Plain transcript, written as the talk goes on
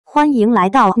欢迎来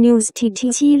到 News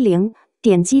TT70，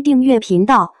点击订阅频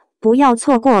道，不要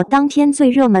错过当天最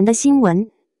热门的新闻。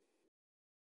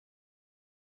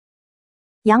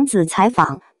杨紫采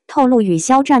访，透露与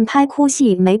肖战拍哭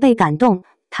戏没被感动，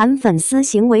谈粉丝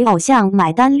行为偶像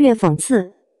买单略讽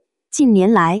刺。近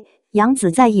年来，杨紫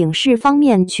在影视方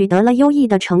面取得了优异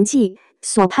的成绩，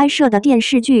所拍摄的电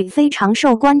视剧非常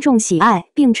受观众喜爱，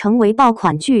并成为爆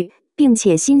款剧，并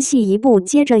且新戏一部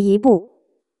接着一部。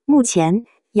目前，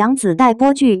杨紫待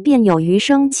播剧便有余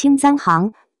生清簪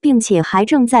行，并且还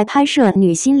正在拍摄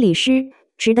女心理师。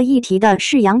值得一提的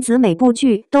是，杨紫每部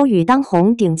剧都与当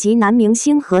红顶级男明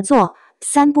星合作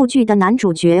，3部剧的男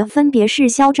主角分别是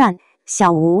肖战、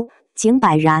小吴、景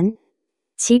柏然。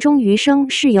其中《余生》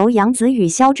是由杨紫与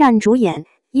肖战主演，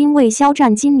因为肖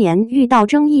战今年遇到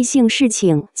争议性事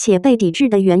情且被抵制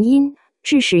的原因，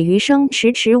致使《余生》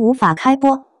迟迟无法开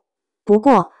播。不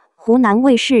过，湖南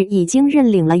卫视已经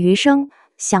认领了《余生》，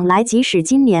想来即使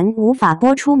今年无法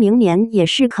播出，明年也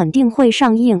是肯定会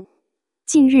上映。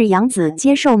近日，杨紫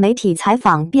接受媒体采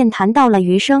访便谈到了《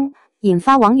余生》，引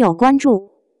发网友关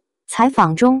注。采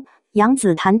访中，杨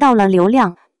紫谈到了流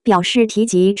量，表示提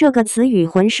及这个词语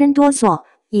浑身哆嗦，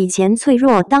以前脆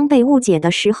弱，当被误解的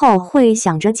时候会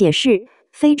想着解释，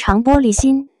非常玻璃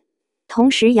心。同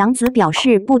时，杨紫表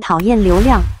示不讨厌流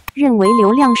量，认为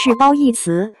流量是褒义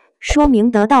词，说明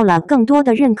得到了更多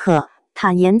的认可，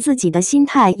坦言自己的心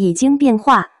态已经变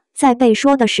化，在被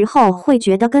说的时候会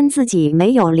觉得跟自己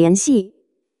没有联系。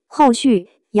后续，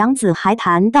杨紫还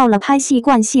谈到了拍戏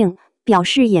惯性，表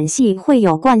示演戏会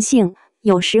有惯性，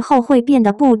有时候会变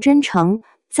得不真诚。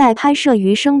在拍摄《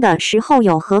余生》的时候，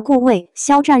有和顾魏、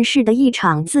肖战式的一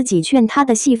场自己劝他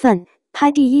的戏份，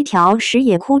拍第1条时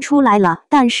也哭出来了，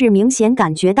但是明显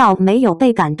感觉到没有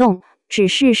被感动，只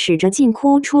是使着劲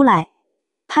哭出来。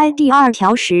拍第2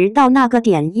条时到那个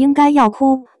点应该要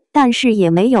哭，但是也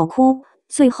没有哭，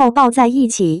最后抱在一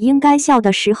起应该笑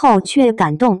的时候却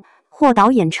感动，获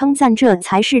导演称赞，这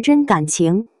才是真感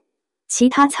情。其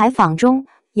他采访中，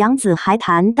杨紫还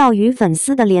谈到与粉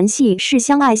丝的联系是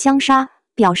相爱相杀，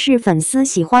表示粉丝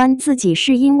喜欢自己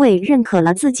是因为认可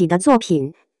了自己的作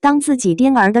品，当自己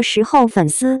颠儿的时候粉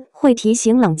丝会提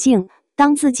醒冷静，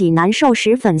当自己难受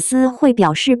时粉丝会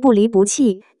表示不离不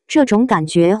弃，这种感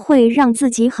觉会让自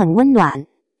己很温暖。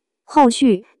后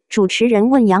续，主持人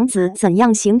问杨紫怎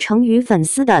样形成与粉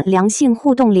丝的良性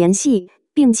互动联系，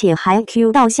并且还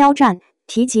cue 到肖战，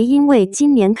提及因为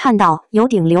今年看到有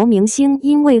顶流明星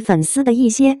因为粉丝的一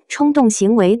些冲动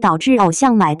行为导致偶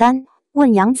像买单，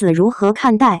问杨紫如何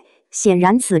看待，显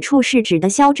然此处是指的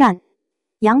肖战。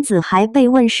杨紫还被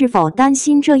问是否担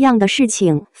心这样的事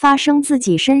情发生自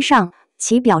己身上，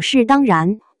其表示当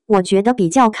然，我觉得比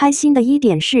较开心的一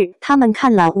点是他们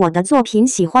看了我的作品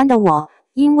喜欢的我，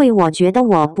因为我觉得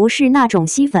我不是那种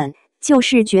吸粉，就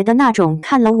是觉得那种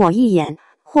看了我一眼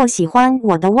或喜欢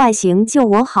我的外形就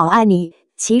我好爱你，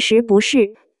其实不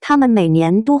是，他们每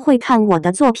年都会看我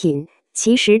的作品，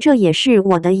其实这也是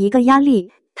我的一个压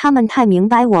力，他们太明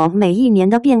白我每一年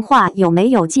的变化有没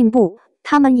有进步，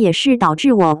他们也是导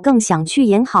致我更想去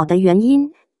演好的原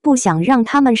因，不想让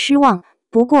他们失望。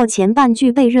不过前半句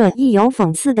被热议有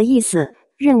讽刺的意思，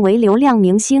认为流量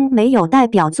明星没有代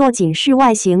表作，仅是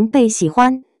外形被喜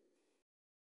欢。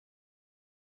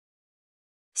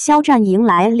肖战迎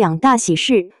来2大喜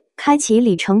事，开启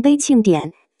里程碑庆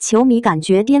典，球迷感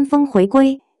觉巅峰回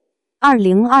归。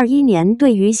2021年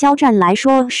对于肖战来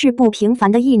说是不平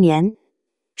凡的一年，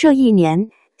这一年，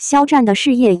肖战的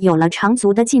事业有了长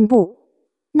足的进步。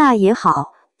那也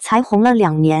好，才红了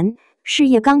2年，事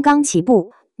业刚刚起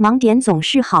步，忙点总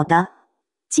是好的。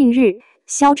近日，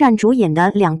肖战主演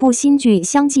的2部新剧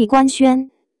相继官宣，《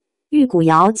玉骨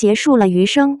遥》结束了，《余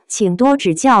生》请多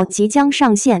指教即将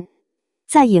上线。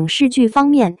在影视剧方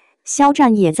面，肖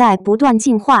战也在不断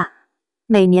进化，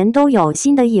每年都有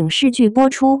新的影视剧播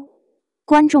出，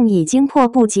观众已经迫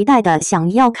不及待地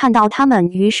想要看到他们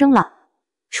余生了。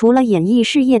除了演艺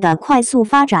事业的快速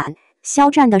发展，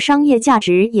肖战的商业价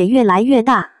值也越来越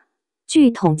大。据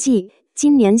统计，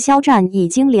今年肖战已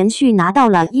经连续拿到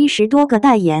了10多个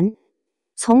代言，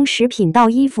从食品到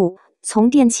衣服，从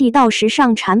电器到时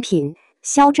尚产品，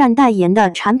肖战代言的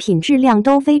产品质量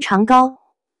都非常高。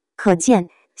可见，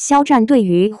肖战对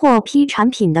于获批产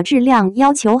品的质量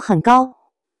要求很高，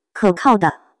可靠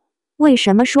的。为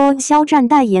什么说肖战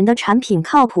代言的产品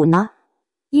靠谱呢？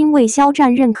因为肖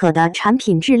战认可的产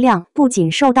品质量不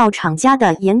仅受到厂家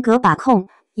的严格把控，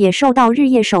也受到日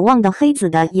夜守望的黑子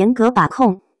的严格把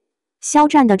控。肖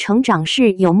战的成长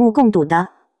是有目共睹的。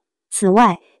此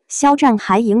外，肖战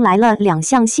还迎来了2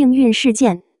项幸运事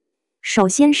件。首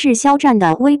先是肖战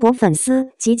的微博粉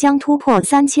丝即将突破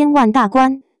3000万大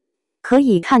关。可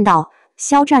以看到，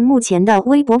肖战目前的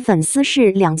微博粉丝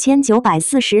是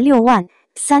2946万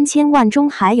，3000万中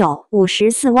还有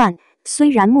54万。虽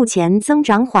然目前增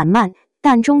长缓慢，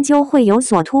但终究会有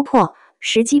所突破，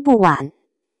时机不晚。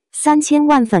3000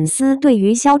万粉丝对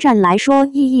于肖战来说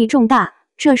意义重大，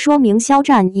这说明肖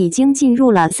战已经进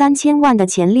入了3000万的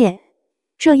前列。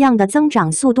这样的增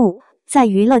长速度，在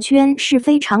娱乐圈是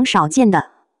非常少见的。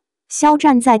肖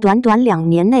战在短短2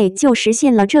年内就实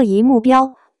现了这一目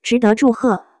标，值得祝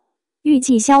贺。预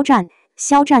计肖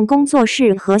战工作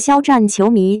室和肖战球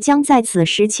迷将在此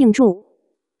时庆祝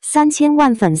3000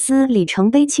万粉丝里程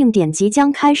碑庆典即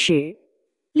将开始。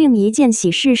另一件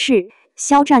喜事是，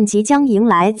肖战即将迎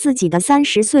来自己的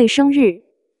30岁生日。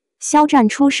肖战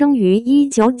出生于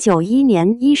1991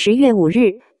年10月5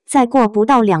日，再过不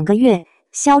到2个月，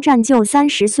肖战就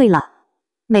30岁了。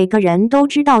每个人都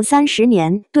知道30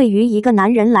年对于一个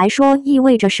男人来说意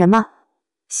味着什么。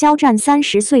肖战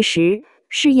30岁时，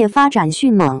事业发展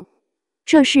迅猛，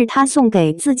这是他送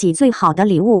给自己最好的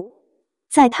礼物。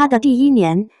在他的第1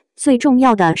年，最重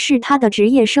要的是他的职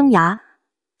业生涯。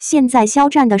现在肖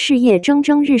战的事业蒸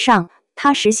蒸日上，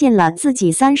他实现了自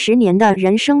己30年的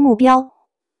人生目标。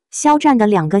肖战的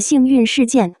2个幸运事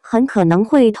件很可能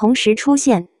会同时出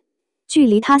现。距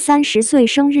离他30岁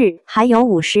生日还有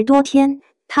50多天，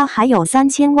他还有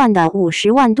3000万的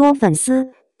50万多粉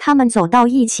丝，他们走到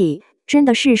一起，真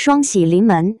的是双喜临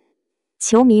门。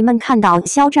球迷们看到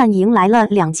肖战迎来了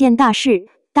2件大事，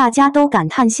大家都感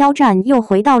叹肖战又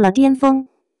回到了巅峰。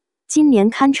今年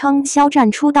堪称肖战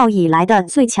出道以来的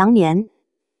最强年。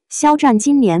肖战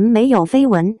今年没有绯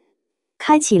闻，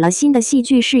开启了新的戏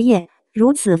剧事业。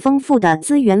如此丰富的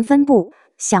资源分布，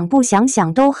想不想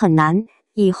想都很难。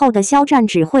以后的肖战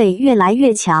只会越来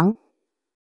越强。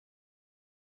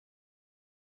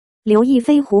刘亦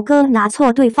菲胡歌拿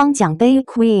错对方奖杯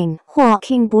 ，Queen 或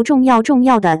king 不重要，重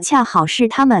要的恰好是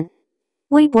他们。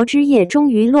微博之夜终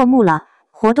于落幕了，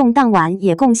活动当晚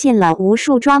也贡献了无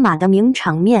数抓马的名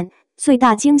场面。最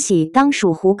大惊喜当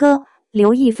属胡歌、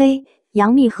刘亦菲、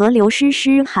杨幂和刘诗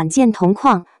诗罕见同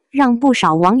框，让不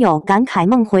少网友感慨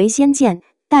梦回仙剑，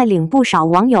带领不少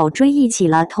网友追忆起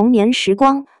了童年时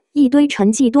光。一堆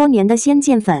沉寂多年的仙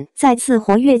剑粉再次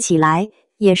活跃起来，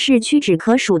也是屈指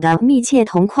可数的密切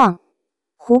同框。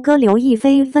胡歌、刘亦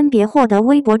菲分别获得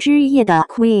微博之夜的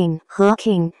Queen 和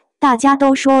King， 大家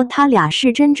都说他俩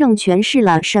是真正诠释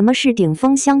了什么是顶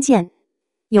峰相见。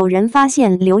有人发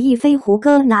现刘亦菲、胡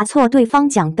歌拿错对方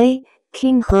奖杯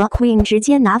 ，King 和 Queen 直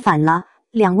接拿反了，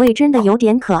两位真的有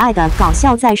点可爱的搞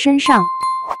笑在身上。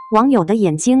网友的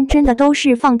眼睛真的都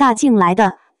是放大镜来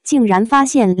的。竟然发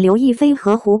现刘亦菲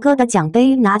和胡歌的奖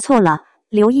杯拿错了，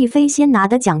刘亦菲先拿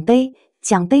的奖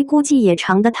杯估计也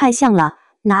长得太像了，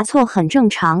拿错很正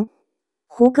常。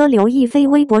胡歌、刘亦菲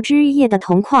微博之夜的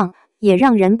同框，也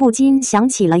让人不禁想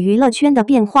起了娱乐圈的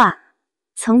变化。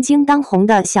曾经当红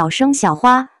的小生小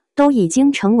花，都已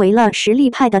经成为了实力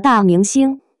派的大明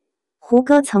星。胡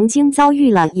歌曾经遭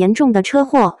遇了严重的车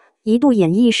祸，一度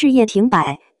演艺事业停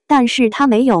摆，但是他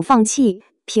没有放弃。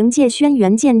凭借《轩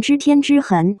辕剑之天之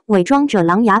痕》《伪装者》《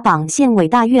琅琊榜》《县委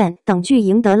大院》等剧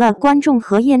赢得了观众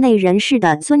和业内人士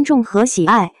的尊重和喜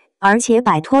爱，而且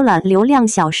摆脱了流量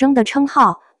小生的称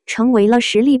号，成为了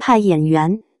实力派演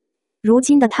员。如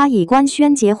今的他已官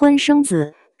宣结婚生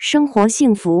子，生活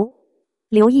幸福。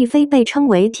刘亦菲被称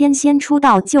为天仙出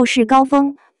道就是高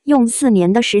峰，用4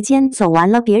年的时间走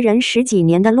完了别人10几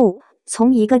年的路，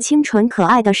从一个清纯可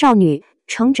爱的少女，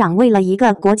成长为了一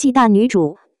个国际大女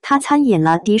主。她参演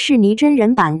了迪士尼真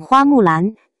人版《花木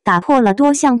兰》，打破了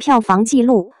多项票房纪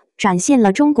录，展现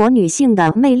了中国女性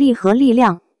的魅力和力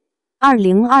量。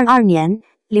2022年，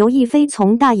刘亦菲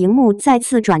从大荧幕再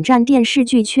次转战电视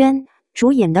剧圈，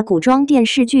主演的古装电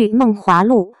视剧《梦华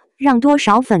录》让多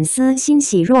少粉丝欣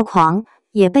喜若狂，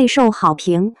也备受好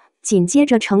评。紧接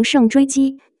着乘胜追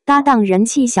击，搭档人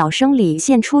气小生李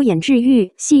现出演治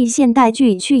愈系现代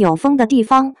剧《去有风的地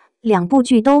方》，2部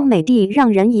剧都美的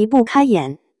让人移不开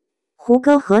眼。胡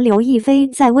歌和刘亦菲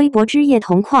在微博之夜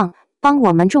同框，帮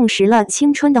我们重拾了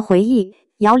青春的回忆。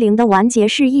姚玲的完结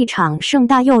是一场盛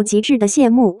大又极致的谢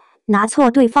幕，拿错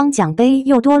对方奖杯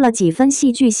又多了几分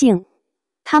戏剧性。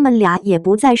他们俩也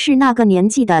不再是那个年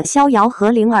纪的逍遥和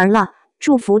灵儿了，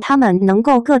祝福他们能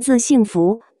够各自幸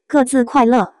福，各自快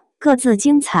乐，各自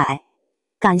精彩。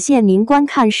感谢您观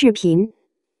看视频。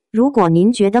如果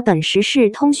您觉得本时事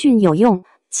通讯有用，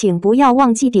请不要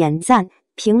忘记点赞、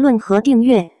评论和订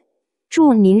阅。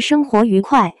祝您生活愉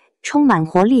快，充满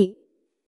活力。